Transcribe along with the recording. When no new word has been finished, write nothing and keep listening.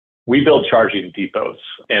We build charging depots,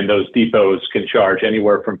 and those depots can charge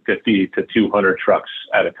anywhere from 50 to 200 trucks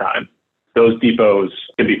at a time. Those depots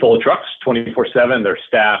can be full of trucks 24/7. They're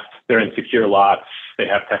staffed. They're in secure lots. They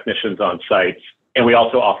have technicians on site. And we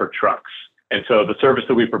also offer trucks. And so the service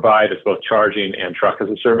that we provide is both charging and truck as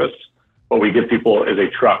a service. What we give people is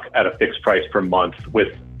a truck at a fixed price per month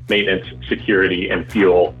with maintenance, security, and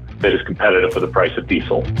fuel that is competitive for the price of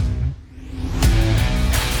diesel.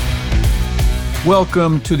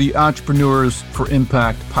 Welcome to the Entrepreneurs for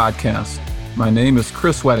Impact podcast. My name is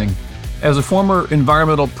Chris Wedding. As a former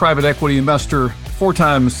environmental private equity investor, 4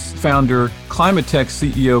 times founder, climate tech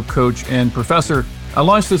CEO, coach, and professor, I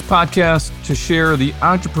launched this podcast to share the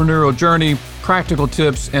entrepreneurial journey, practical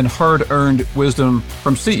tips, and hard-earned wisdom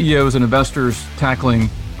from CEOs and investors tackling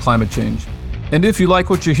climate change. And if you like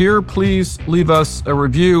what you hear, please leave us a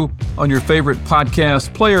review on your favorite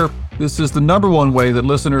podcast player. This is the #1 way that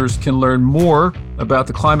listeners can learn more about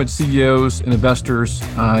the climate CEOs and investors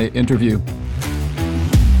I interview.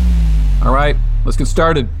 All right, let's get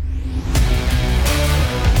started.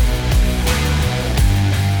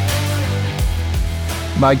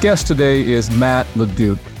 My guest today is Matt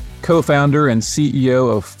LeDucq, co-founder and CEO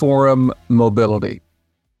of Forum Mobility.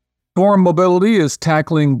 Forum Mobility is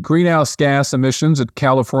tackling greenhouse gas emissions at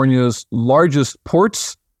California's largest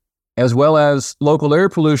ports, as well as local air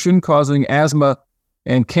pollution causing asthma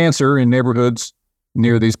and cancer in neighborhoods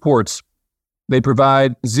near these ports. They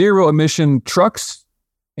provide zero-emission trucks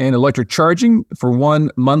and electric charging for one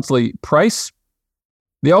monthly price.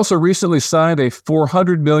 They also recently signed a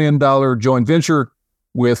 $400 million joint venture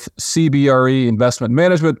with CBRE Investment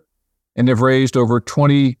Management and have raised over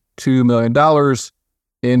 $22 million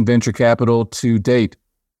in venture capital to date.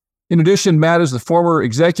 In addition, Matt is the former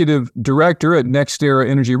executive director at NextEra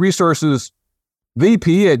Energy Resources,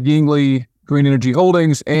 VP at Yingli Green Energy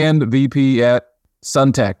Holdings, and VP at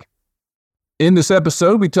Suntech. In this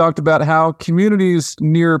episode, we talked about how communities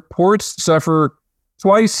near ports suffer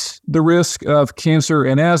twice the risk of cancer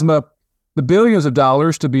and asthma, the billions of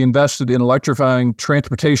dollars to be invested in electrifying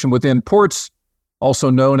transportation within ports, also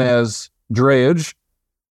known as drayage,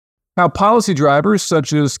 how policy drivers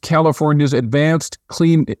such as California's advanced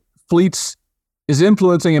clean fleets is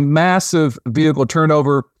influencing a massive vehicle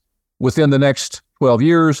turnover within the next 12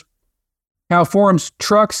 years, how Forum's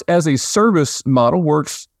trucks as a service model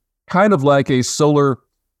works kind of like a solar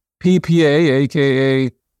PPA,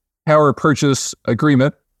 aka power purchase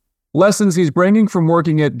agreement, lessons he's bringing from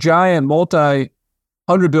working at giant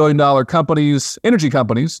multi-$100 billion companies, energy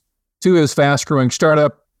companies, to his fast-growing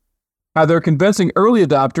startup, how they're convincing early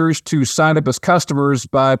adopters to sign up as customers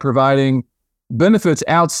by providing benefits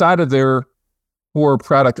outside of their core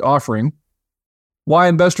product offering, why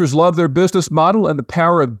investors love their business model and the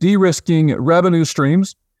power of de-risking revenue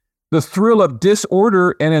streams, the thrill of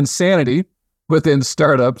disorder and insanity within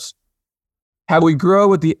startups, how we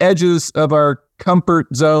grow at the edges of our comfort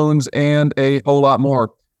zones, and a whole lot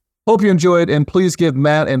more. Hope you enjoyed, and please give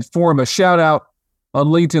Matt and Forum a shout out on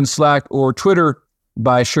LinkedIn, Slack, or Twitter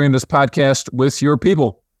by sharing this podcast with your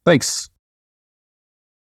people. Thanks.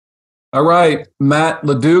 All right, Matt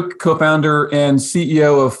LeDucq, co-founder and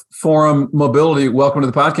CEO of Forum Mobility. Welcome to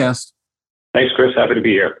the podcast. Thanks, Chris. Happy to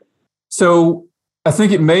be here. So I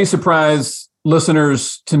think it may surprise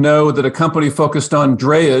listeners to know that a company focused on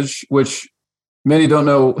drayage, which many don't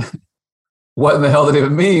know what in the hell that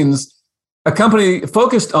even means, a company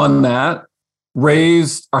focused on that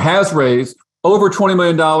has raised over $20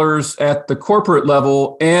 million at the corporate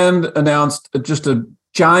level and announced just a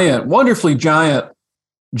wonderfully giant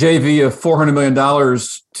JV of $400 million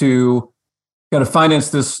to kind of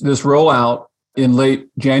finance this rollout in late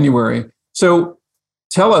January. So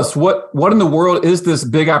tell us, what in the world is this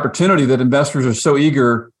big opportunity that investors are so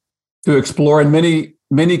eager to explore and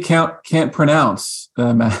many can't pronounce,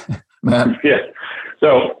 Matt? Yeah.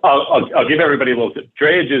 So I'll give everybody a little bit.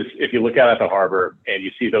 Drayage is, if you look out at the harbor and you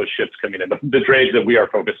see those ships coming in, the drayage that we are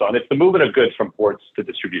focused on, it's the movement of goods from ports to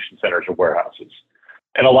distribution centers or warehouses.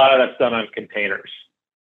 And a lot of that's done on containers.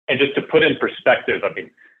 And just to put in perspective, I mean,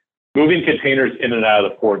 moving containers in and out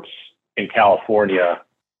of the ports in California,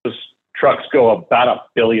 those trucks go about 1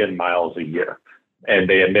 billion miles a year, and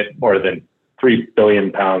they emit more than 3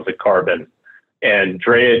 billion pounds of carbon. And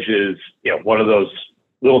drayage is, one of those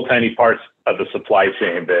little tiny parts of the supply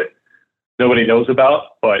chain that nobody knows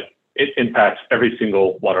about, but it impacts every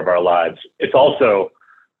single one of our lives. It's also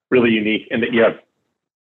really unique in that you have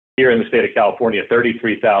here in the state of California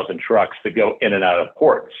 33,000 trucks that go in and out of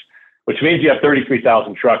ports, which means you have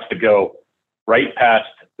 33,000 trucks to go right past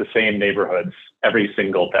the same neighborhoods every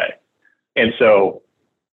single day. And so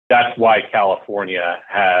that's why California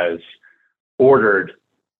has ordered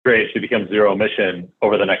drayage to become zero emission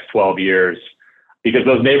over the next 12 years, because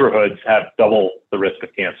those neighborhoods have double the risk of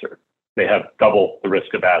cancer. They have double the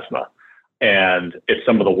risk of asthma. And it's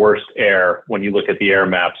some of the worst air. When you look at the air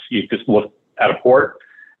maps, you just look at a port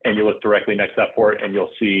and you look directly next to that port and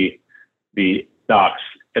you'll see the NOx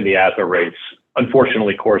and the asthma rates,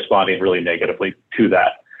 unfortunately, corresponding really negatively to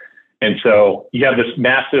that. And so you have this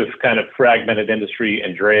massive kind of fragmented industry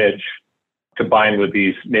and drayage combined with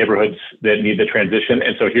these neighborhoods that need the transition.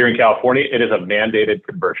 And so here in California, it is a mandated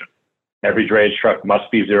conversion. Every drayage truck must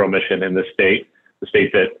be zero emission in this state, the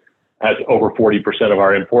state that has over 40% of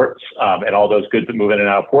our imports, and all those goods that move in and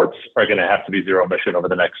out of ports are going to have to be zero emission over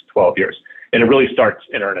the next 12 years. And it really starts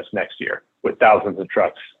in earnest next year with thousands of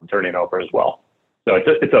trucks turning over as well. So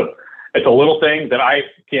it's a little thing that I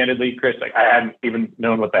candidly, Chris, like I hadn't even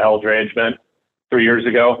known what the hell drayage meant 3 years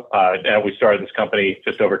ago. And we started this company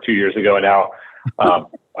just over 2 years ago. And now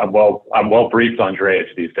I'm well briefed on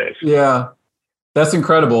drayage these days. Yeah, that's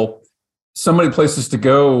incredible. So many places to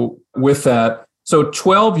go with that. So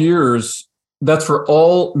 12 years, that's for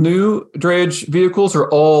all new drayage vehicles or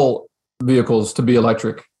all vehicles to be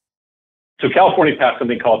electric? So California passed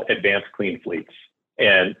something called Advanced Clean Fleets,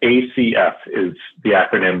 and ACF is the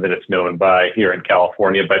acronym that it's known by here in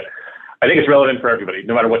California. But I think it's relevant for everybody,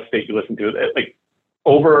 no matter what state you listen to. Like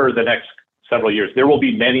over the next several years, there will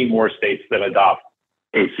be many more states that adopt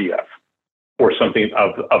ACF or something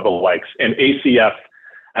of the likes. And ACF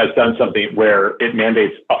has done something where it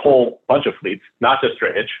mandates a whole bunch of fleets, not just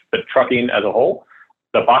drayage, but trucking as a whole,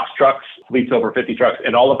 the box trucks, fleets over 50 trucks,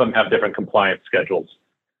 and all of them have different compliance schedules.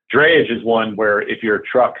 Drayage is one where if your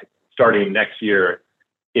truck starting next year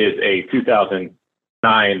is a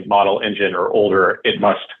 2009 model engine or older, it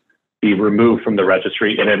must be removed from the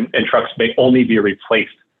registry, and trucks may only be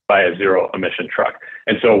replaced by a zero emission truck.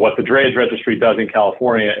 And so what the drayage registry does in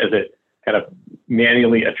California is it kind of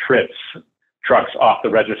manually attrits trucks off the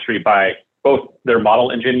registry by both their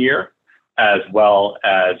model engine year as well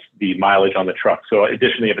as the mileage on the truck. So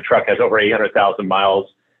additionally, if a truck has over 800,000 miles,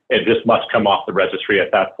 it just must come off the registry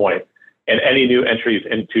at that point. And any new entries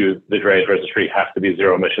into the drayage registry have to be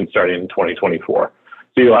zero emission starting in 2024.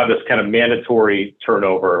 So you'll have this kind of mandatory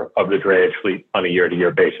turnover of the drayage fleet on a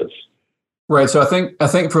year-to-year basis. Right. So I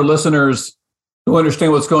think for listeners who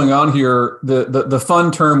understand what's going on here, the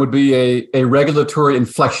fun term would be a regulatory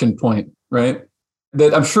inflection point, right?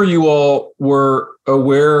 That I'm sure you all were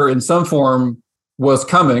aware in some form was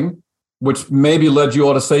coming, which maybe led you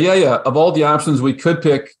all to say, yeah, of all the options we could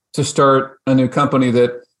pick to start a new company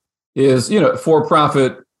that is, for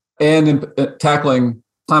profit and in tackling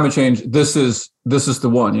climate change, this is the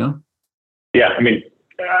one, Yeah, I mean,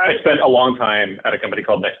 I spent a long time at a company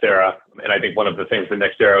called NextEra, and I think one of the things that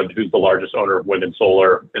NextEra, who's the largest owner of wind and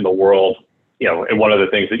solar in the world, and one of the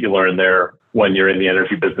things that you learn there when you're in the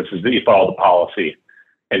energy business is that you follow the policy.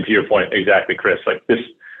 And to your point, exactly, Chris, like this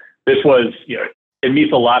was, it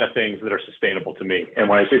meets a lot of things that are sustainable to me. And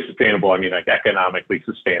when I say sustainable, I mean like economically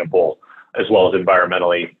sustainable as well as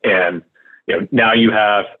environmentally. And now you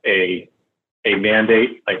have a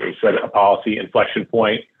mandate, like I said, a policy inflection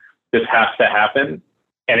point. This has to happen,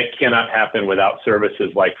 and it cannot happen without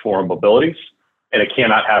services like Forum Mobilities, and it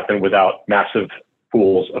cannot happen without massive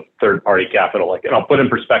pools of third-party capital. And I'll put in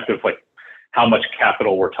perspective how much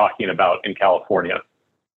capital we're talking about in California.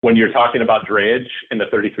 When you're talking about drayage in the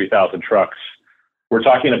 33,000 trucks, we're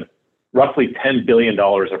talking of roughly $10 billion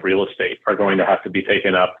of real estate are going to have to be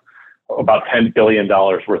taken up. About $10 billion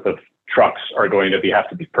worth of trucks are going to have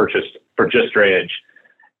to be purchased for just drayage,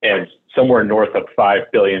 and somewhere north of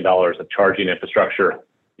 $5 billion of charging infrastructure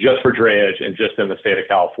just for drayage and just in the state of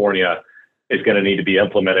California is going to need to be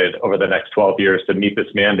implemented over the next 12 years to meet this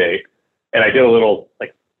mandate. And I did a little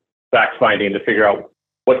fact finding to figure out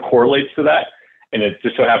what correlates to that. And it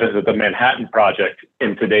just so happens that the Manhattan project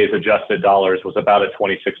in today's adjusted dollars was about a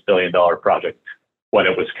 $26 billion project when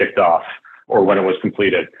it was kicked off or when it was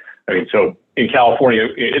completed. I mean, so in California,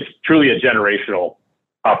 it's truly a generational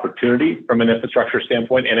opportunity from an infrastructure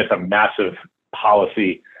standpoint, and it's a massive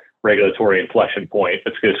policy regulatory inflection point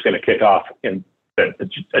that's just going to kick off in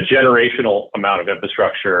a generational amount of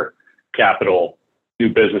infrastructure, capital, new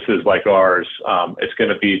businesses like ours. It's going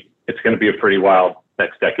to be a pretty wild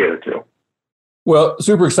next decade or two. Well,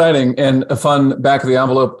 super exciting and a fun back of the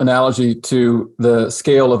envelope analogy to the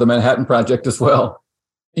scale of the Manhattan Project as well.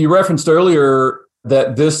 You referenced earlier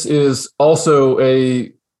that this is also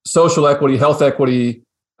a social equity, health equity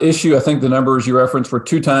issue. I think the numbers you referenced were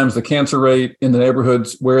 2 times the cancer rate in the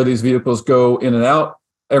neighborhoods where these vehicles go in and out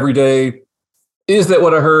every day. Is that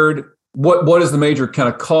what I heard? What is the major kind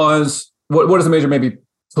of cause? What is the major maybe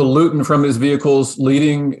pollutant from these vehicles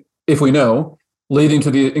leading, if we know, leading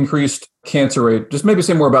to the increased cancer rate? Just maybe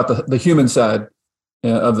say more about the human side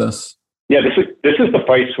of this. Yeah, this is the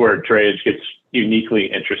place where drayage gets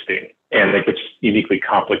uniquely interesting, and it gets uniquely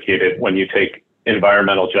complicated when you take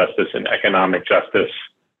environmental justice and economic justice.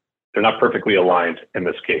 They're not perfectly aligned in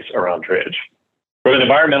this case around drayage. From an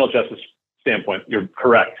environmental justice standpoint, you're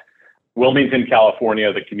correct. Wilmington,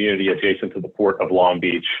 California, the community adjacent to the port of Long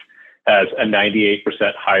Beach, has a 98%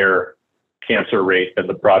 higher cancer rate than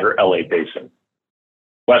the broader LA basin.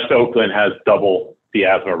 West Oakland has double the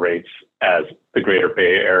asthma rates as the Greater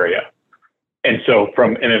Bay Area. And so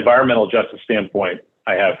from an environmental justice standpoint,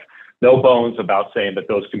 I have no bones about saying that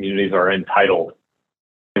those communities are entitled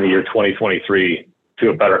in the year 2023 to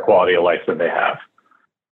a better quality of life than they have.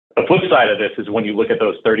 The flip side of this is when you look at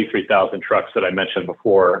those 33,000 trucks that I mentioned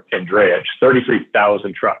before in drayage,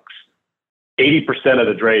 33,000 trucks, 80% of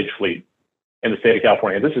the drayage fleet in the state of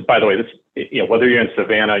California. This is, by the way, whether you're in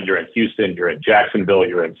Savannah, you're in Houston, you're in Jacksonville,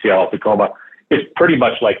 you're in Seattle, Tacoma, it's pretty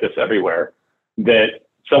much like this everywhere, that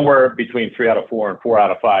somewhere between 3 out of 4 and 4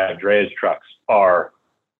 out of 5 drayage trucks are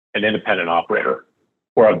an independent operator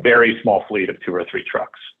or a very small fleet of 2 or 3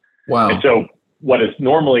 trucks. Wow. And so what has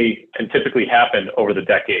normally and typically happened over the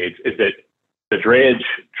decades is that the drayage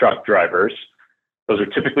truck drivers, those are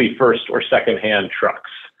typically first or second hand trucks,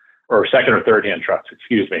 or second or third hand trucks,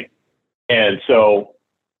 excuse me. And so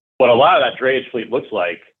what a lot of that drayage fleet looks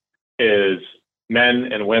like is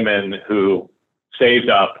men and women who saved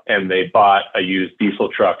up and they bought a used diesel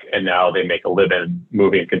truck, and now they make a living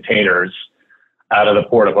moving containers out of the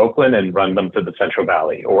port of Oakland and run them to the Central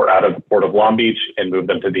Valley, or out of the port of Long Beach and move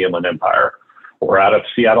them to the Inland Empire, or out of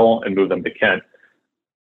Seattle and move them to Kent.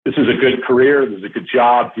 This is a good career. This is a good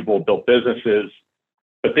job. People build businesses.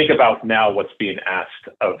 But think about now what's being asked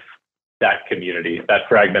of that community, that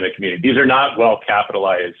fragmented community. These are not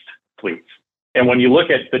well-capitalized fleets. And when you look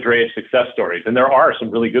at the drayage success stories, and there are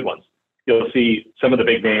some really good ones, you'll see some of the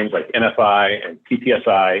big names like NFI and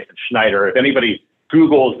TTSI and Schneider. If anybody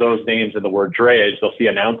Googles those names and the word drayage, they'll see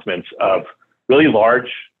announcements of really large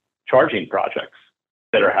charging projects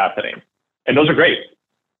that are happening. And those are great,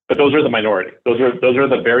 but those are the minority. Those are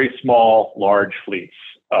the very small, large fleets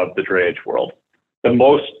of the drayage world. The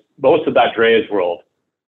most of that drayage world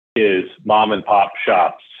is mom and pop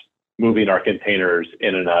shops moving our containers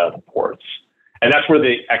in and out of the ports. And that's where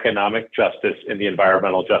the economic justice and the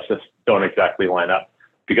environmental justice don't exactly line up.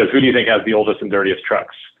 Because who do you think has the oldest and dirtiest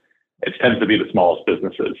trucks? It tends to be the smallest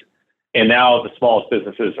businesses. And now the smallest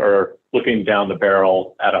businesses are looking down the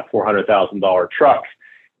barrel at a $400,000 truck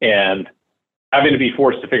and having to be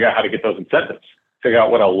forced to figure out how to get those incentives, figure out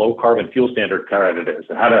what a low carbon fuel standard credit is,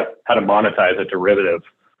 and how to monetize a derivative,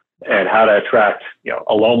 and how to attract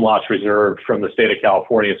a loan loss reserve from the state of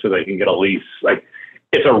California so they can get a lease. Like,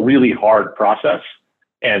 it's a really hard process.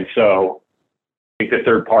 And so I think that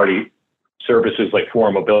third party services like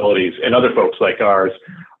Forum Mobilities and other folks like ours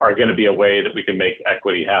are going to be a way that we can make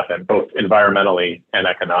equity happen, both environmentally and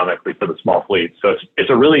economically for the small fleets. So it's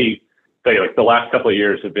a really, like, the last couple of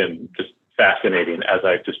years have been just fascinating as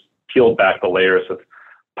I've just peeled back the layers of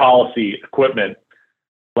policy, equipment,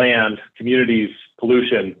 land, communities,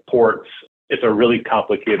 pollution, ports. It's a really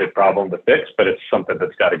complicated problem to fix, but it's something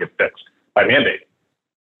that's got to get fixed by mandate.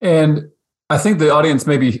 And I think the audience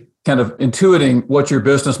may be kind of intuiting what your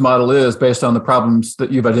business model is based on the problems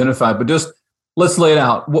that you've identified, but just let's lay it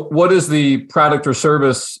out. What is the product or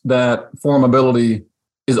service that Forum Mobility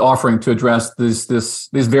is offering to address these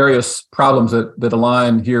various problems that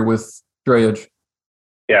align here with drayage?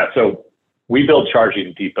 Yeah, so we build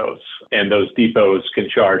charging depots, and those depots can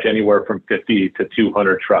charge anywhere from 50 to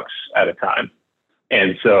 200 trucks at a time.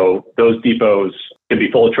 And so those depots can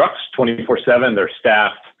be full of trucks 24/7. They're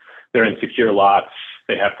staffed. They're in secure lots.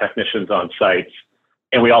 They have technicians on site.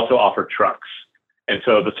 And we also offer trucks. And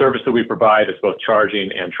so the service that we provide is both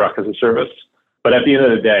charging and truck as a service. But at the end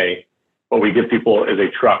of the day, what we give people is a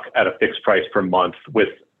truck at a fixed price per month with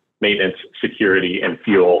maintenance, security, and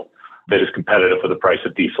fuel that is competitive for the price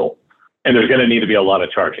of diesel. And there's going to need to be a lot of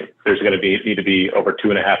charging. There's going to need to be over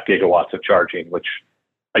 2.5 gigawatts of charging, which,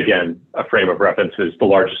 again, a frame of reference is the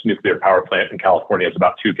largest nuclear power plant in California is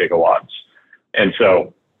about 2 gigawatts. And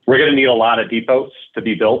so we're going to need a lot of depots to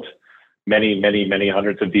be built, many, many, many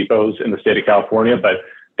hundreds of depots in the state of California, but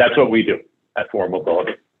that's what we do at Forum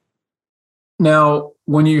Mobility. Now,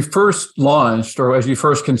 when you first launched, or as you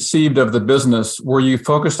first conceived of the business, were you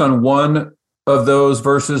focused on one of those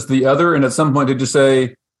versus the other? And at some point, did you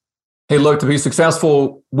say, hey, look, to be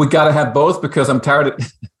successful, we got to have both because I'm tired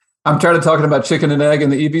of talking about chicken and egg in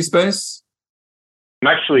the EV space? I'm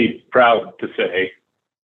actually proud to say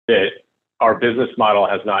that our business model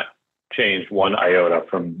has not changed one iota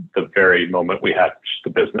from the very moment we had the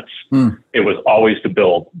business. Mm. It was always to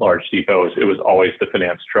build large depots. It was always to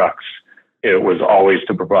finance trucks. It was always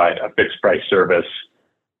to provide a fixed price service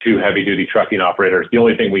to heavy duty trucking operators. The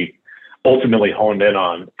only thing we ultimately honed in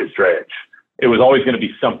on is drayage. It was always going to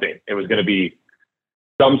be something. It was going to be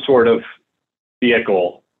some sort of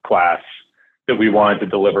vehicle class that we wanted to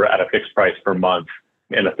deliver at a fixed price per month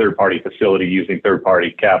in a third-party facility using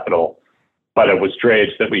third-party capital. But it was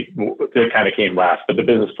drayage that kind of came last. But the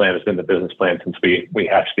business plan has been the business plan since we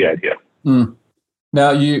hatched the idea. Mm.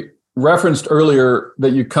 Now, you referenced earlier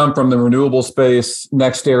that you come from the renewable space,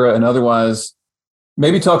 NextEra and otherwise.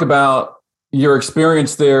 Maybe talk about your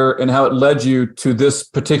experience there and how it led you to this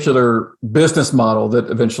particular business model that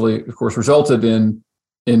eventually, of course, resulted in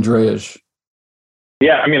drayage.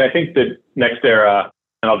 Yeah, I mean, I think that NextEra,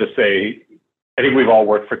 and I'll just say, I think we've all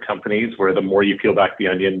worked for companies where the more you peel back the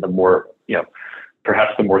onion, the more,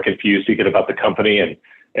 perhaps the more confused you get about the company,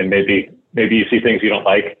 and maybe you see things you don't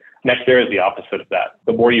like. NextEra is the opposite of that.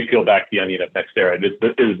 The more you peel back the onion of NextEra,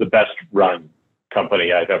 it is the best run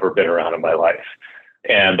company I've ever been around in my life.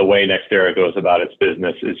 And the way NextEra goes about its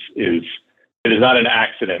business is it is not an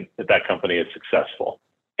accident that company is successful.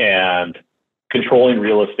 And controlling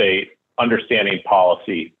real estate, understanding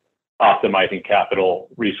policy, optimizing capital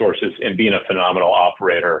resources, and being a phenomenal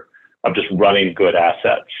operator of just running good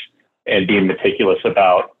assets and being meticulous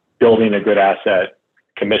about building a good asset,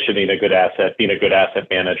 commissioning a good asset, being a good asset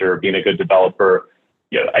manager, being a good developer.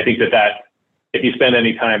 I think that if you spend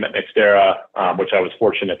any time at NextEra, which I was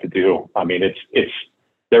fortunate to do, I mean,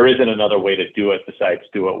 there isn't another way to do it besides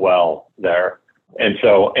do it well there. And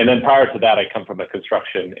then prior to that, I come from a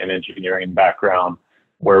construction and engineering background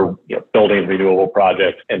where building renewable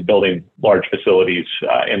projects and building large facilities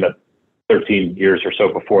in the 13 years or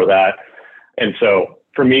so before that. And so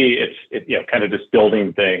for me, it's kind of just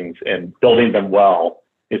building things and building them well.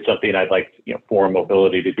 It's something I'd like Forum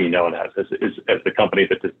Mobility to be known as the company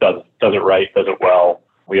that just does it right, does it well.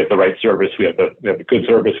 We have the right service. We have a good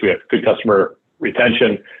service. We have good customer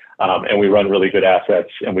retention, and we run really good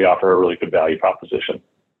assets, and we offer a really good value proposition.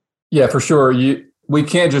 Yeah, for sure. We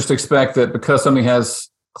can't just expect that because something has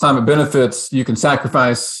climate benefits, you can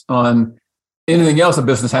sacrifice on anything else a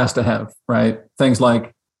business has to have, right? Things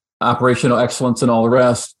like operational excellence and all the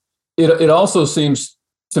rest. It also seems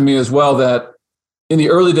to me as well that in the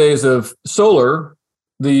early days of solar,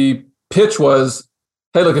 the pitch was,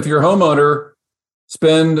 hey, look, if you're a homeowner,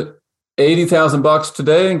 spend $80,000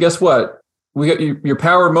 today, and guess what? We got your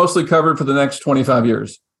power mostly covered for the next 25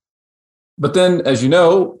 years. But then, as you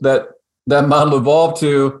know, that model evolved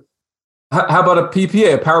to, how about a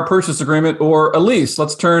PPA, a power purchase agreement, or a lease?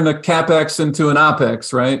 Let's turn a CapEx into an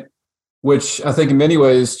OpEx, right? Which I think in many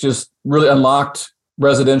ways just really unlocked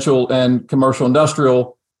residential and commercial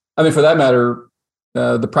industrial. I mean, for that matter,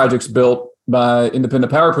 the projects built by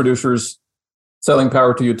independent power producers selling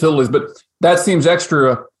power to utilities. But that seems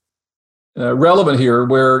extra relevant here,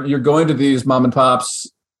 where you're going to these mom and pops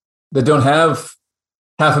that don't have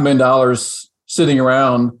 $500,000 sitting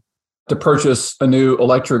around to purchase a new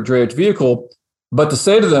electric drayage vehicle, but to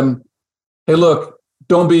say to them, hey, look,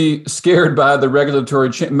 don't be scared by the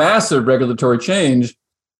massive regulatory change.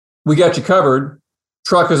 We got you covered.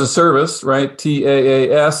 Truck as a service, right?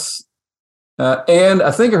 TaaS. And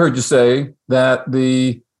I think I heard you say that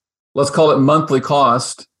let's call it monthly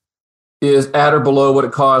cost, is at or below what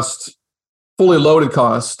it costs, fully loaded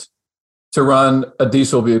cost, to run a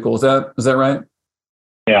diesel vehicle. Is that right?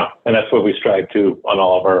 Yeah, and that's what we strive to on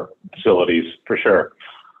all of our facilities, for sure.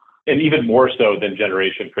 And even more so than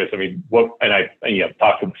generation, Chris. I mean, I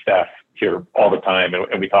talk to the staff here all the time,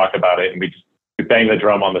 and we talk about it, and we bang the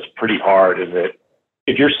drum on this pretty hard, is that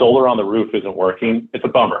if your solar on the roof isn't working, it's a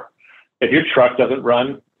bummer. If your truck doesn't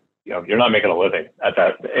run, you're not making a living at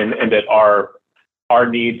that. And that our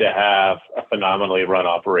need to have a phenomenally run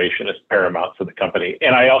operation is paramount to the company.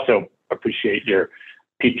 And I also appreciate your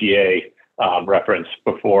PPA reference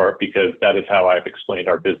before, because that is how I've explained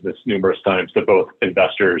our business numerous times to both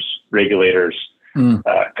investors, regulators,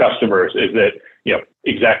 customers, is that,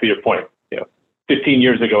 exactly your point. 15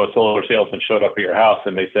 years ago, a solar salesman showed up at your house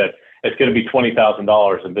and they said, it's going to be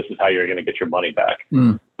 $20,000 and this is how you're going to get your money back.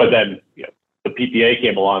 But then, the PPA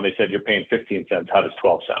came along, they said, you're paying 15 cents. How does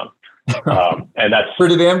 12 sound? And that's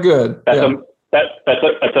pretty damn good.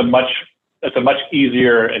 That's a much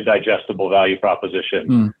easier and digestible value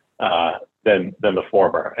proposition than the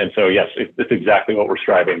former. And so, yes, it's exactly what we're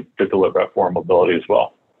striving to deliver at Forum Mobility as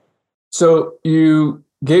well. So you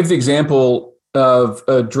gave the example of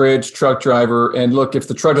a drayage truck driver, and look, if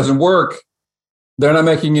the truck doesn't work, they're not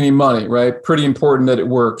making any money, right? Pretty important that it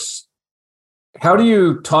works. How do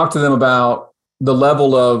you talk to them about the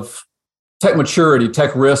level of tech maturity,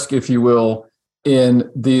 tech risk, if you will, in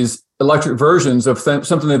these electric versions of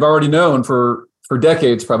something they've already known for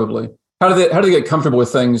decades, probably? How do they get comfortable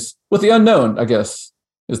with things, with the unknown, I guess,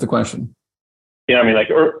 is the question. Yeah, I mean, like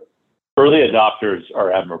early adopters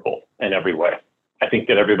are admirable in every way. I think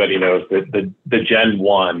that everybody knows that the Gen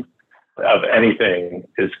 1 of anything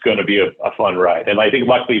is going to be a fun ride. And I think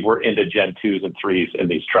luckily we're into Gen 2s and 3s in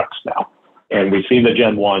these trucks now. And we've seen the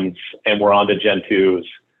Gen 1s and we're on the Gen 2s.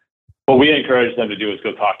 What we encourage them to do is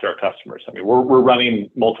go talk to our customers. I mean, we're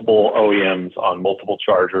running multiple OEMs on multiple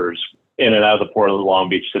chargers in and out of the Port of Long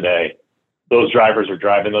Beach today. Those drivers are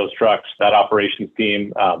driving those trucks. That operations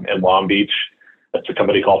team in Long Beach, that's a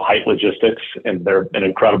company called Height Logistics, and they're an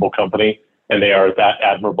incredible company, and they are that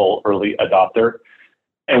admirable early adopter.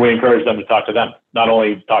 And we encourage them to talk to them, not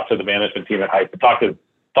only talk to the management team at Height, but talk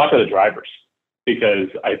to the drivers, because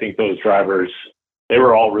I think those drivers, they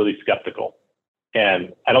were all really skeptical.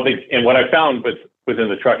 And I don't think, and what I found within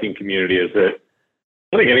the trucking community is that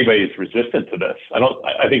I don't think anybody's resistant to this.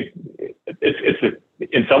 I think it's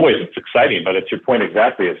in some ways it's exciting, but it's your point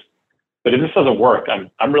exactly but if this doesn't work,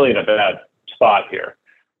 I'm really in a bad spot here.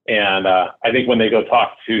 And I think when they go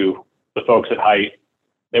talk to the folks at Height,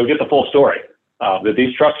 they would get the full story, that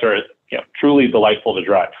these trucks are truly delightful to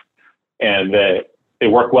drive, and that they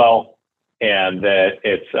work well, and that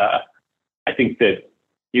it's, I think that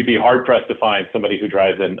you'd be hard pressed to find somebody who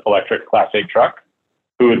drives an electric Class 8 truck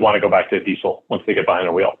who would want to go back to diesel once they get behind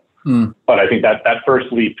a wheel. But I think that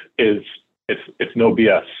first leap is, it's no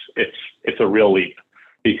BS. It's a real leap,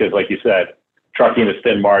 because like you said, trucking is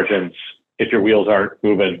thin margins. If your wheels aren't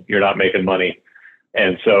moving, you're not making money.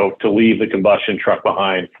 And so to leave the combustion truck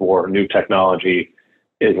behind for new technology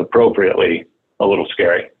is appropriately a little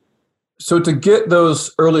scary. So to get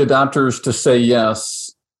those early adopters to say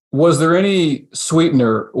yes, was there any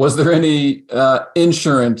sweetener? Was there any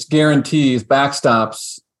insurance, guarantees,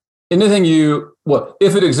 backstops? Anything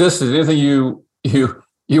if it existed, anything you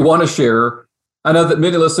want to share? I know that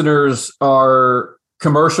many listeners are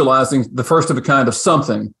commercializing the first of a kind of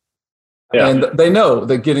something. Yeah. And they know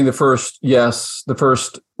that getting the first yes, the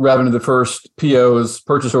first revenue, the first POs,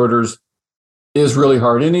 purchase orders is really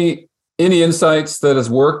hard. Any insights that has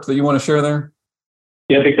worked that you want to share there?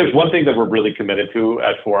 Yeah, I think there's one thing that we're really committed to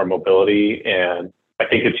at Forum Mobility, and I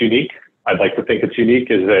think it's unique. I'd like to think it's unique,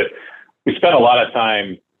 is that we spend a lot of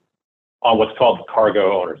time on what's called the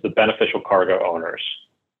cargo owners, the beneficial cargo owners.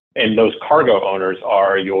 And those cargo owners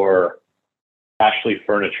are your Ashley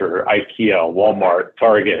Furniture, IKEA, Walmart,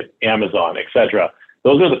 Target, Amazon, etc.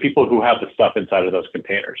 Those are the people who have the stuff inside of those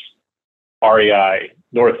containers. REI,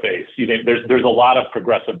 North Face, there's a lot of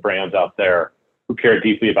progressive brands out there who care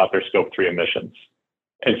deeply about their Scope 3 emissions.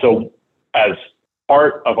 And so as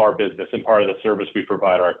part of our business and part of the service we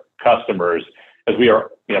provide our customers, as we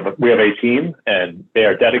have a team, and they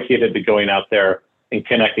are dedicated to going out there and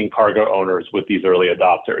connecting cargo owners with these early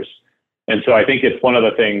adopters. And so I think it's one of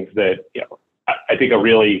the things that, I think a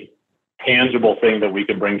really tangible thing that we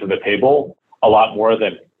can bring to the table, a lot more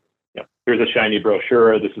than, here's a shiny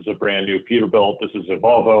brochure, this is a brand new Peterbilt, this is a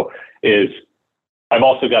Volvo, is I've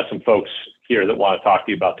also got some folks here that want to talk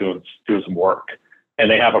to you about doing some work, and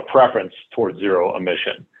they have a preference towards zero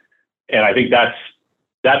emission. And I think that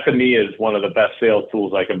to me is one of the best sales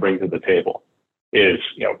tools I can bring to the table is,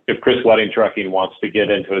 if Chris Wedding Trucking wants to get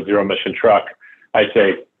into a zero emission truck, I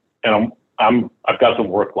say, and I've got some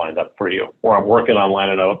work lined up for you, or I'm working on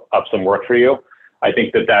lining up some work for you. I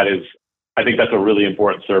think that's a really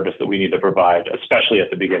important service that we need to provide, especially at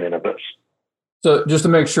the beginning of this. So just to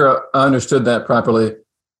make sure I understood that properly,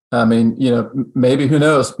 I mean, maybe, who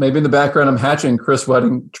knows, maybe in the background I'm hatching Chris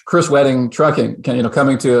Wedding Trucking,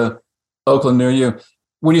 coming to Oakland near you.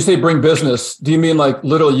 When you say bring business, do you mean like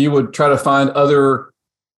literally you would try to find other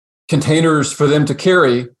containers for them to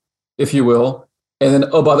carry, if you will? And then,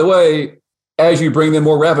 oh, by the way, as you bring them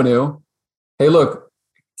more revenue, hey, look,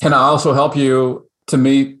 can I also help you to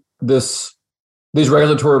meet these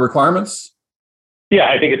regulatory requirements? Yeah,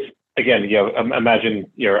 I think it's, again,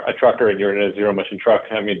 imagine you're a trucker and you're in a zero emission truck.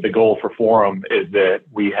 I mean, the goal for Forum is that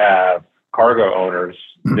we have cargo owners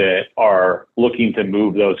that are looking to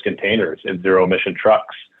move those containers in zero emission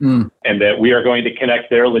trucks, and that we are going to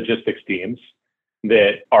connect their logistics teams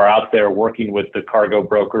that are out there working with the cargo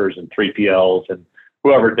brokers and 3PLs and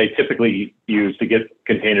whoever they typically use to get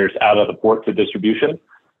containers out of the port to distribution.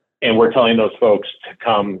 And we're telling those folks to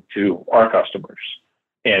come to our customers.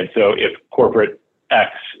 And so if corporate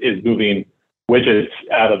X is moving widgets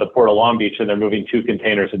out of the Port of Long Beach and they're moving 2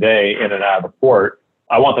 containers a day in and out of the port,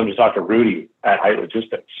 I want them to talk to Rudy at Height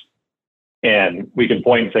Logistics. And we can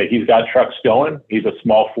point and say, he's got trucks going. He's a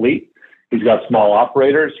small fleet. He's got small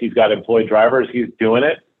operators. He's got employed drivers. He's doing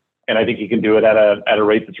it. And I think he can do it at a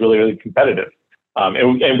rate that's really, really competitive.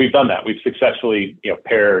 And we've done that. We've successfully,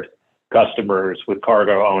 paired customers with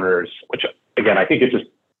cargo owners, which again, I think it's just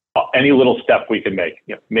any little step we can make,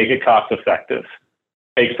 make it cost effective,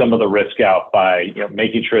 take some of the risk out by,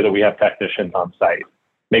 making sure that we have technicians on site,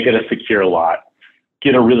 make it a secure lot,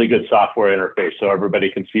 get a really good software interface so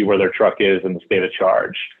everybody can see where their truck is in the state of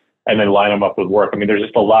charge, and then line them up with work. I mean, there's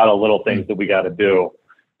just a lot of little things that we got to do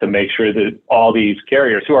to make sure that all these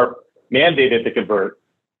carriers who are mandated to convert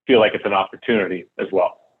feel like it's an opportunity as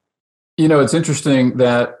well. It's interesting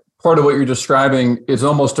that part of what you're describing is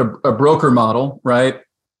almost a broker model, right?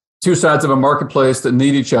 Two sides of a marketplace that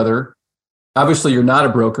need each other. Obviously, you're not a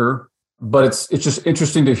broker, but it's just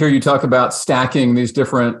interesting to hear you talk about stacking these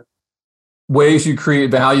different ways you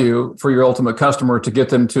create value for your ultimate customer to get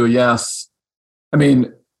them to a yes. I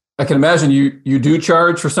mean, I can imagine you do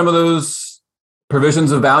charge for some of those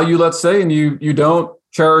provisions of value, let's say, and you don't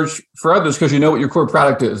charge for others because you know what your core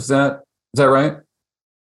product is. Is that right?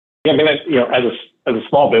 Yeah, I mean, as a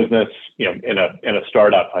small business, in a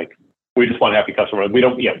startup, like we just want a happy customer. We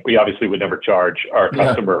don't, we obviously would never charge our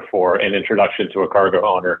customer for an introduction to a cargo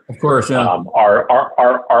owner. Of course, yeah.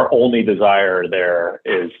 Our only desire there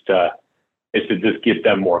is to just get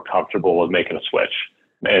them more comfortable with making a switch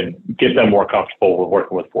and get them more comfortable with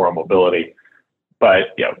working with Forum Mobility.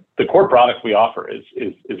 But the core product we offer is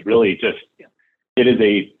really just, it is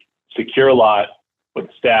a secure lot with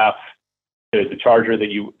staff. It is a charger that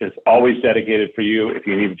is always dedicated for you. If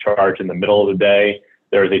you need to charge in the middle of the day,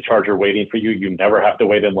 there is a charger waiting for you. You never have to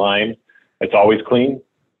wait in line. It's always clean.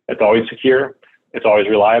 It's always secure. It's always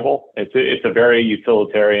reliable. It's a very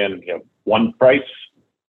utilitarian, one price,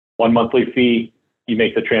 one monthly fee. You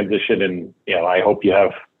make the transition, and I hope you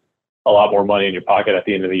have a lot more money in your pocket at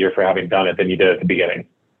the end of the year for having done it than you did at the beginning.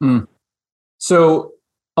 So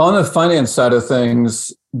on the finance side of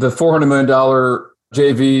things, the $400 million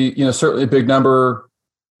JV, certainly a big number,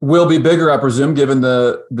 will be bigger, I presume, given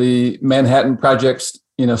the Manhattan project's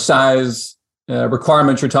size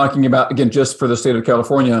requirements you're talking about, again, just for the state of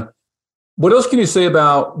California. What else can you say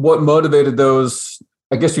about what motivated those,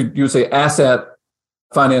 I guess you would say, asset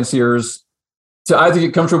financiers to either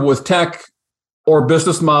get comfortable with tech or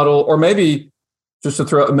business model, or maybe just to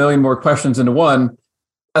throw a million more questions into one?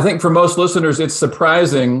 I think for most listeners, it's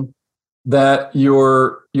surprising that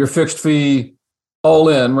your fixed fee all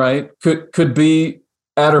in, right, could be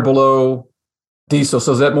at or below diesel.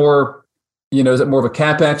 So is that more, is it more of a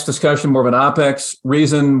CapEx discussion, more of an OpEx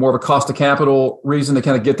reason, more of a cost of capital reason to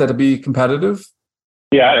kind of get that to be competitive?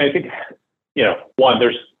 Yeah, I think, one,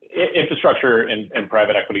 there's infrastructure and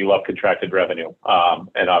private equity love contracted revenue.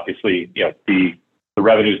 And obviously, the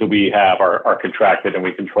revenues that we have are contracted and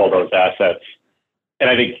we control those assets. And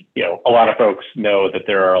I think, a lot of folks know that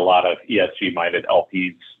there are a lot of ESG-minded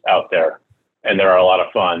LPs out there. And there are a lot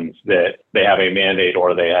of funds that they have a mandate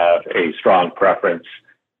or they have a strong preference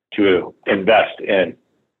to invest in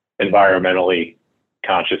environmentally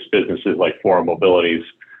conscious businesses like Forum Mobilities.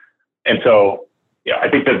 And so, I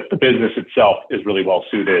think that the business itself is really well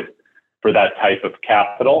suited for that type of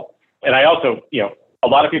capital. And I also, a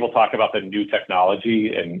lot of people talk about the new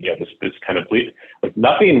technology and, this kind of like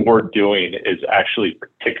nothing we're doing is actually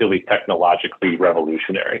particularly technologically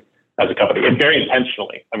revolutionary as a company, and very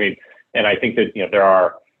intentionally. I mean, and I think that, there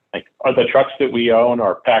are the trucks that we own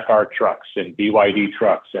are PACCAR trucks and BYD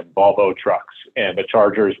trucks and Volvo trucks. And the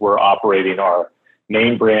chargers we're operating are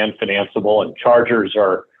name brand financeable, and chargers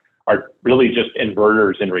are really just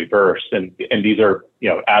inverters in reverse. And these are,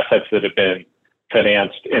 assets that have been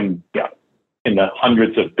financed in the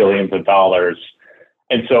hundreds of billions of dollars.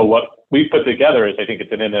 And so what we put together is, I think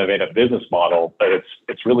it's an innovative business model, but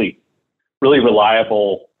it's really, really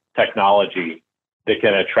reliable technology that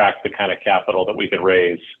can attract the kind of capital that we can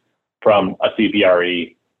raise from a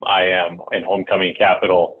CBRE, IM, and homecoming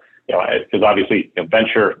capital. Because obviously,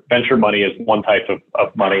 venture money is one type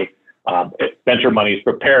of money. Venture money is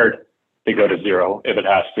prepared to go to zero if it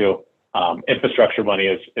has to. Infrastructure money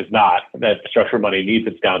is not. That infrastructure money needs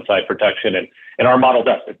its downside protection, and our model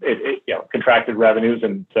does. It contracted revenues,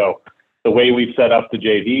 and so the way we've set up the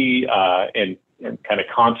JV and kind of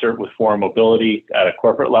concert with Forum Mobility at a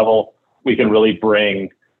corporate level, we can really bring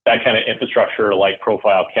that kind of infrastructure-like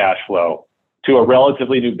profile cash flow to a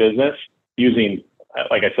relatively new business using,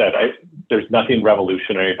 like I said, there's nothing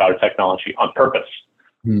revolutionary about our technology on purpose.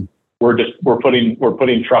 We're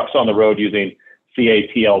putting trucks on the road using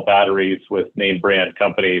CATL batteries with name brand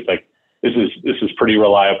companies. Like this is pretty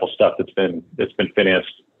reliable stuff that's been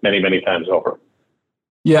financed many times over.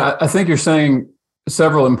 Yeah, I think you're saying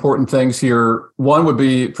several important things here. One would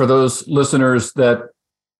be for those listeners that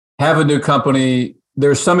have a new company,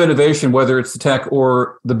 there's some innovation, whether it's the tech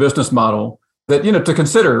or the business model, that, to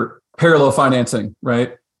consider parallel financing,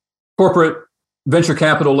 right? Corporate venture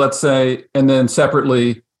capital, let's say, and then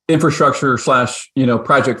separately infrastructure slash,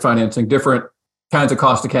 project financing, different kinds of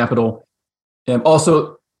cost of capital. And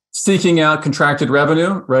also seeking out contracted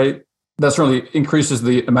revenue, right? That certainly increases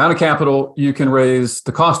the amount of capital you can raise,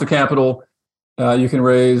 the cost of capital you can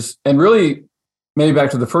raise. And really, maybe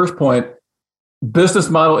back to the first point, business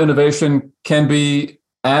model innovation can be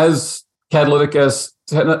as catalytic as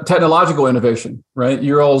technological innovation, right?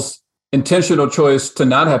 Your all's intentional choice to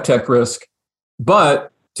not have tech risk,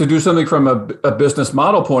 but to do something from a business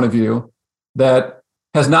model point of view that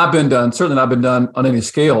has not been done, certainly not been done on any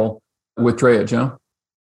scale with drayage,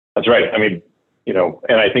 That's right. I mean,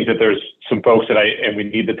 and I think that there's some folks and we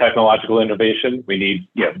need the technological innovation. We need,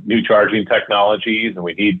 new charging technologies, and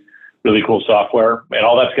we need really cool software, and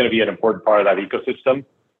all that's going to be an important part of that ecosystem.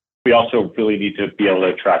 We also really need to be able to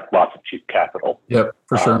attract lots of cheap capital. Yep,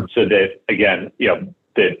 for sure. So that, again,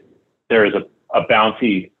 that there is a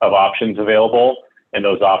bounty of options available, and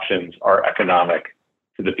those options are economic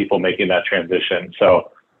to the people making that transition.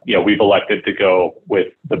 So, we've elected to go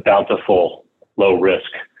with the bountiful, low risk,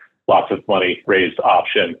 lots of money raised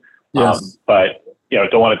option. Yes. But,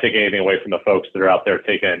 don't want to take anything away from the folks that are out there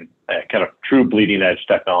taking kind of true bleeding edge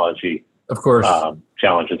technology. Of course.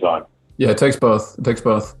 Challenges on. Yeah, it takes both.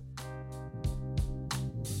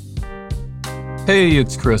 Hey,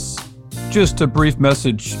 it's Chris. Just a brief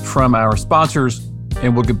message from our sponsors,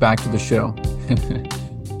 and we'll get back to the show.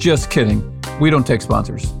 Just kidding. We don't take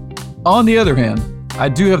sponsors. On the other hand, I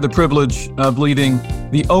do have the privilege of leading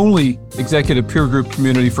the only executive peer group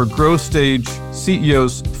community for growth stage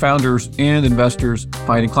CEOs, founders, and investors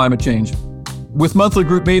fighting climate change. With monthly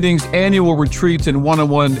group meetings, annual retreats, and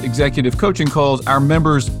one-on-one executive coaching calls, our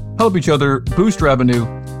members help each other boost revenue,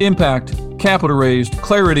 impact, capital raised,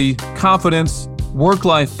 clarity, confidence,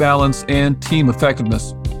 work-life balance, and team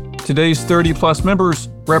effectiveness. Today's 30-plus members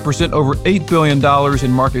represent over $8 billion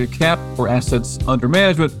in market cap or assets under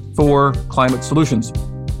management for climate solutions.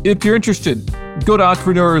 If you're interested, go to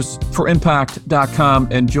entrepreneursforimpact.com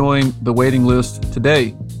and join the waiting list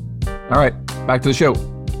today. All right, back to the show.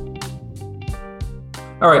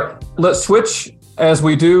 All right, let's switch as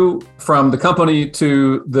we do from the company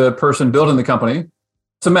to the person building the company.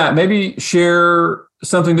 So Matt, maybe share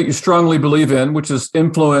something that you strongly believe in, which has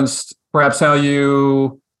influenced perhaps how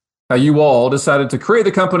you all decided to create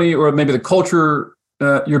the company, or maybe the culture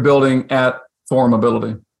you're building at Forum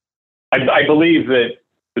Mobility. I believe that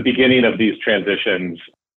the beginning of these transitions,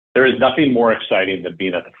 there is nothing more exciting than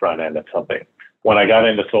being at the front end of something. When I got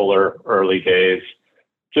into solar early days,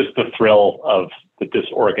 just the thrill of the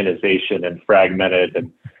disorganization and fragmented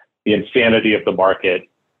and the insanity of the market,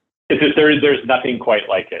 it's just, there's nothing quite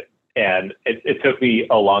like it. And it took me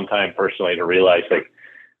a long time personally to realize, like,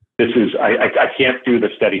 I can't do the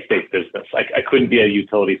steady state business. I couldn't be a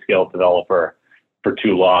utility scale developer for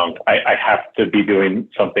too long. I have to be doing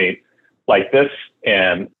something like this,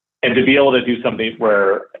 and to be able to do something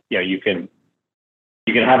where you can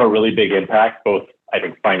have a really big impact, both I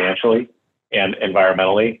think financially and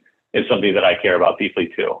environmentally, is something that I care about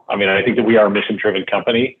deeply too. I mean, I think that we are a mission-driven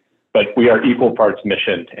company, but we are equal parts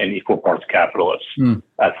mission and equal parts capitalists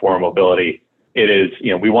at Forum Mobility. It is,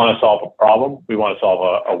 we want to solve a problem. We want to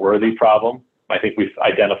solve a worthy problem. I think we've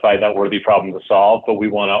identified that worthy problem to solve, but we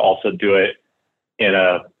want to also do it in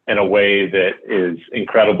a way that is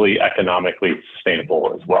incredibly economically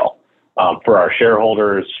sustainable as well, for our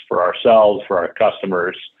shareholders, for ourselves, for our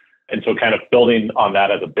customers. And so kind of building on that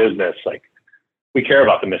as a business, like, we care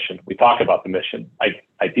about the mission. We talk about the mission.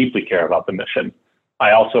 I deeply care about the mission.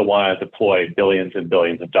 I also want to deploy billions and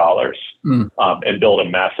billions of dollars and build a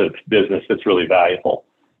massive business that's really valuable.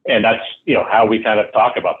 And that's, how we kind of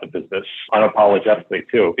talk about the business unapologetically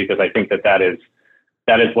too, because I think that is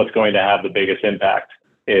what's going to have the biggest impact.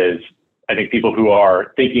 Is I think people who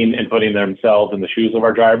are thinking and putting themselves in the shoes of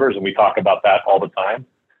our drivers, and we talk about that all the time,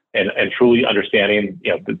 and truly understanding,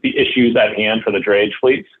 the issues at hand for the drayage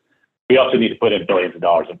fleets. We also need to put in billions of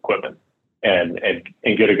dollars of equipment and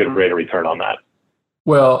get a good rate of return on that.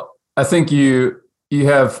 Well, I think you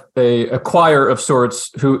have a choir of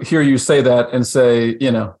sorts who hear you say that and say,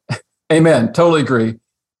 amen, totally agree.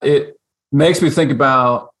 It makes me think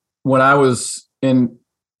about when I was in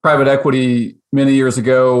private equity many years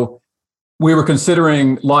ago, we were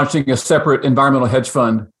considering launching a separate environmental hedge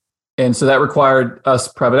fund. And so that required us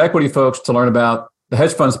private equity folks to learn about the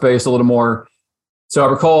hedge fund space a little more. So I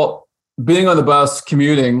recall being on the bus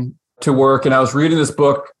commuting to work, and I was reading this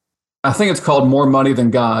book. I think it's called More Money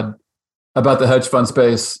Than God, about the hedge fund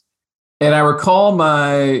space. And I recall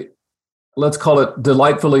my, let's call it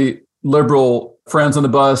delightfully liberal friends on the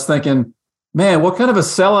bus thinking, man, what kind of a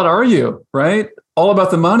sellout are you? Right? All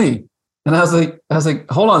about the money. And I was like,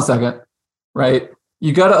 hold on a second, right?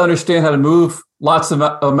 You got to understand how to move lots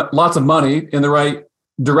of money in the right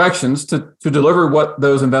directions to deliver what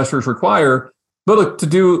those investors require, but look, to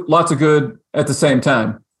do lots of good at the same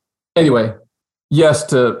time. Anyway, yes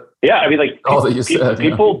to all that you said.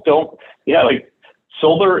 People don't, like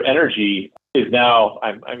solar energy is now,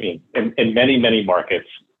 in many, many markets,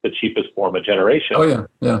 the cheapest form of generation. Oh, yeah,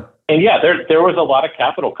 yeah. And there was a lot of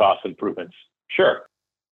capital cost improvements. Sure.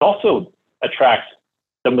 It also attracts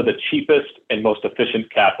some of the cheapest and most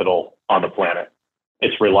efficient capital on the planet.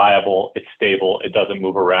 It's reliable, it's stable, it doesn't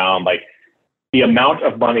move around. Like the amount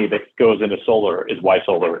of money that goes into solar is why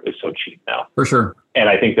solar is so cheap now. For sure. And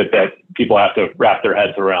I think that people have to wrap their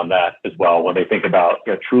heads around that as well. When they think about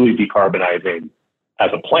truly decarbonizing as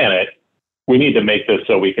a planet, we need to make this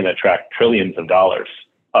so we can attract trillions of dollars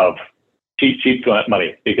of cheap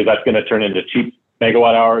money, because that's going to turn into cheap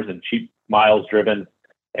megawatt hours and cheap miles driven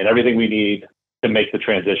and everything we need to make the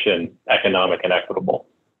transition economic and equitable.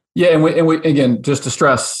 Yeah, and we again, just to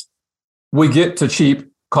stress, we get to cheap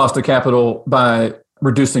cost of capital by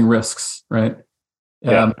reducing risks, right?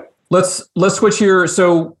 Yeah. Let's switch here.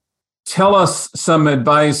 So tell us some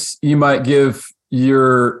advice you might give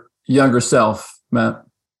your younger self, Matt.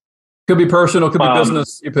 Could be personal, could be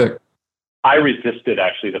business, you pick. I resisted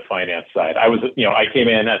actually the finance side. I was, I came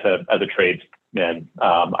in as a tradesman.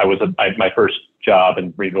 My first job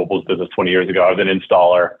in renewables business 20 years ago. I was an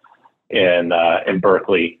installer in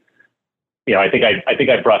Berkeley. I think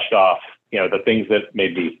I brushed off, the things that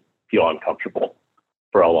made me feel uncomfortable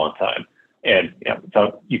for a long time. And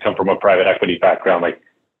so you come from a private equity background, like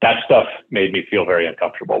that stuff made me feel very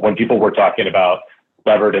uncomfortable. When people were talking about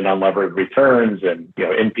levered and unlevered returns and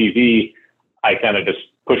NPV, I kind of just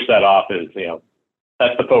pushed that off as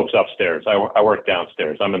that's the folks upstairs. I work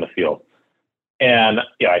downstairs. I'm in the field, and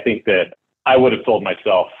I think that I would have told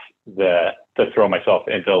myself that to throw myself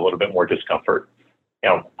into a little bit more discomfort.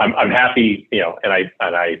 I'm happy, and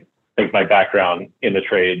I think my background in the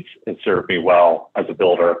trades has served me well as a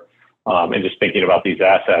builder, and just thinking about these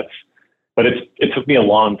assets. But it took me a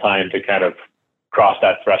long time to kind of cross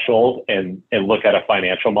that threshold and look at a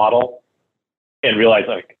financial model and realize,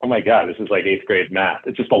 like, oh my God, this is like 8th grade math.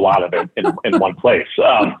 It's just a lot of it in one place, with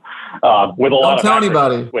a lot of. Don't tell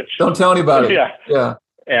anybody. Don't tell anybody. Yeah.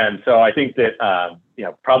 And so I think that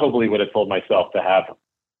probably would have told myself to have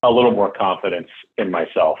a little more confidence in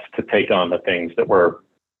myself to take on the things that were.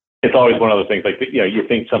 It's always one of those things, like, you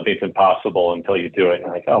think something's impossible until you do it,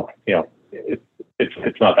 and like, oh,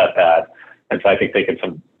 it's not that bad. And so I think taking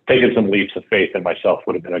some leaps of faith in myself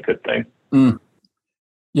would have been a good thing. Mm.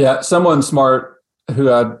 Yeah, someone smart who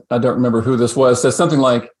I don't remember who this was says something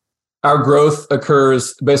like, our growth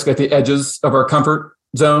occurs basically at the edges of our comfort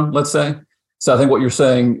zone, let's say. So I think what you're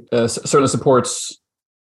saying certainly supports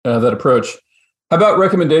that approach. How about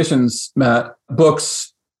recommendations, Matt?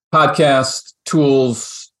 Books, podcasts,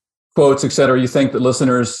 tools, quotes, et cetera, you think that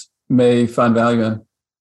listeners may find value in?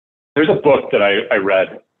 There's a book that I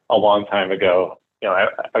read a long time ago. I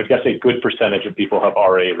would guess a good percentage of people have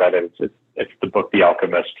already read it. It's the book, The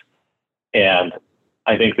Alchemist. And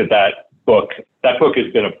I think that book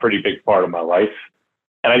has been a pretty big part of my life.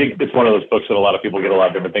 And I think it's one of those books that a lot of people get a lot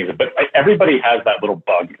of different things. But everybody has that little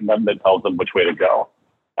bug in them that tells them which way to go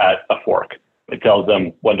at a fork. It tells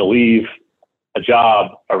them when to leave a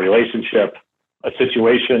job, a relationship, a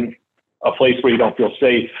situation, a place where you don't feel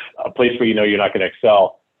safe, a place where you're not going to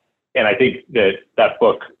excel. And I think that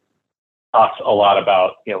book talks a lot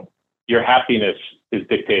about, your happiness is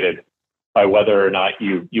dictated by whether or not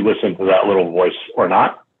you listen to that little voice or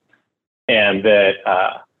not. And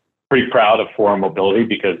that pretty proud of Forum Mobility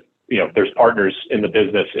because, there's partners in the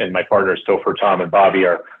business, and my partners, Topher, Tom, and Bobby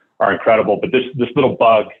are incredible. But this little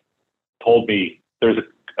bug told me there's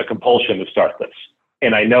a compulsion to start this.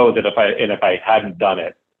 And I know that if I hadn't done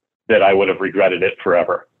it, that I would have regretted it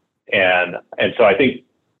forever. And so I think,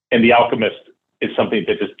 and The Alchemist is something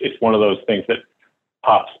that it's one of those things that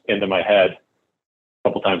pops into my head a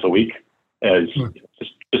couple times a week as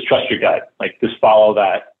just trust your gut. Like, just follow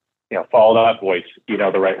that voice,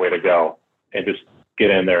 the right way to go, and just get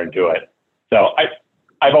in there and do it. So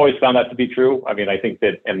I've always found that to be true. I mean, I think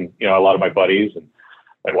that, and, a lot of my buddies and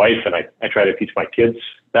my wife, and I try to teach my kids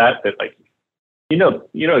that like,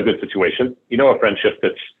 a good situation, a friendship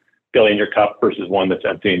that's filling your cup versus one that's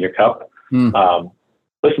emptying your cup.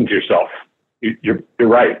 Listen to yourself. You're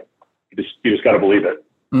right. You just got to believe it.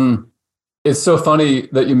 It's so funny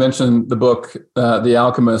that you mentioned the book, The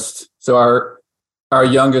Alchemist. So our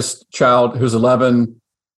youngest child, who's 11,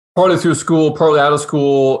 partly through school, partly out of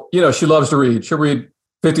school, she loves to read. She'll read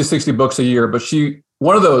 50, 60 books a year, but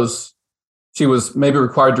one of those she was maybe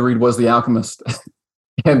required to read was The Alchemist.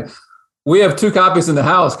 And we have 2 copies in the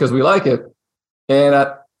house because we like it. And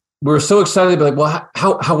we were so excited to be like, well,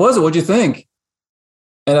 how was it? What'd you think?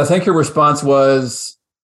 And I think her response was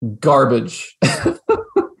garbage.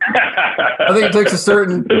 I think it takes a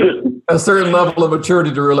certain level of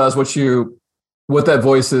maturity to realize what that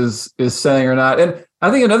voice is saying or not. And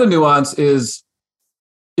I think another nuance is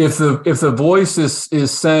if the voice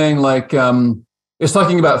is saying like it's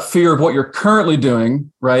talking about fear of what you're currently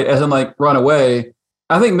doing, right? As in like run away.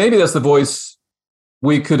 I think maybe that's the voice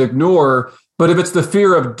we could ignore. But if it's the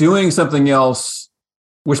fear of doing something else,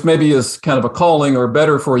 which maybe is kind of a calling or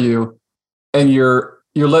better for you, and you're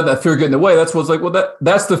letting that fear get in the way, that's what's like, well,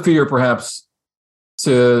 that's the fear perhaps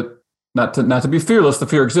to not to be fearless, the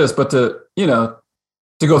fear exists, but to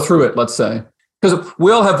go through it, let's say. Because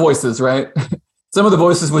we all have voices, right? Some of the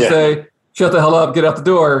voices would say, shut the hell up, get out the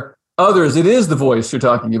door. Others, it is the voice you're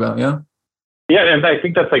talking about, yeah? Yeah, and I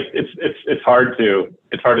think that's like it's hard to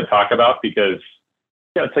talk about because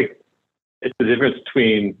it's like it's the difference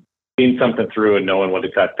between seeing something through and knowing when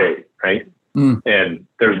to cut bait, right? And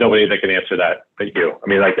there's nobody that can answer that but you. I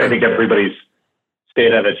mean, like I think everybody's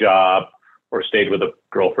stayed at a job or stayed with a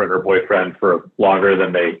girlfriend or boyfriend for longer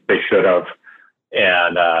than they should have.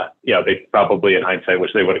 And, they probably in hindsight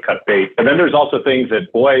wish they would have cut bait. And then there's also things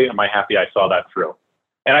that, boy, am I happy I saw that through.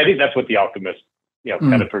 And I think that's what The Alchemist,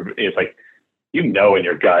 kind of is like, in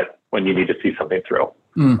your gut when you need to see something through.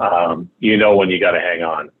 When you got to hang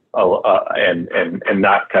on and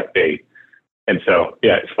not cut bait. And so,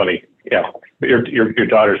 it's funny. Yeah. Your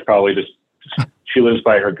daughter's probably just she lives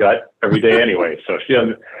by her gut every day anyway. So she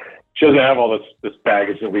doesn't have all this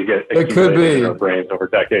baggage that we get accumulated in our brains over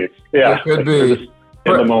decades. Yeah. It could be.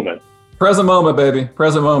 In the moment. Present moment, baby.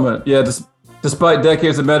 Present moment. Yeah. Despite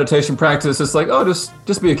decades of meditation practice, it's like, oh,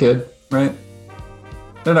 just be a kid, right?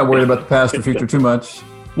 They're not worried about the past or future too much.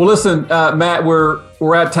 Well, listen, Matt,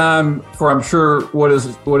 we're at time for, I'm sure, what is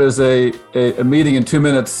a meeting in 2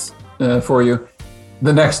 minutes for you.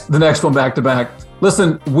 The next one back to back.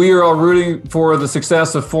 Listen, we are all rooting for the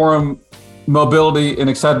success of Forum Mobility and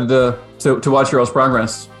excited to watch your all's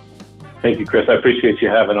progress. Thank you, Chris. I appreciate you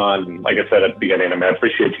having on. Like I said at the beginning, I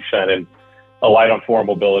appreciate you shining a light on Forum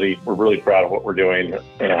Mobility. We're really proud of what we're doing,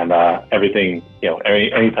 and everything.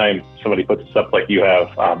 Anytime somebody puts us up like you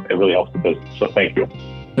have, it really helps the business. So thank you.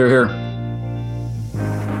 Hear, hear.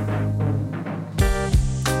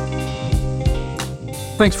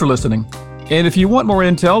 Thanks for listening. And if you want more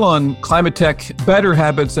intel on climate tech, better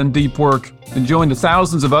habits, and deep work, then join the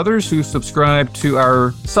thousands of others who subscribe to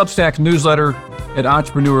our Substack newsletter at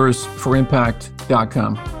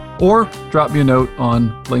entrepreneursforimpact.com or drop me a note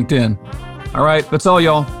on LinkedIn. All right, that's all,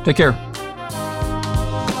 y'all. Take care.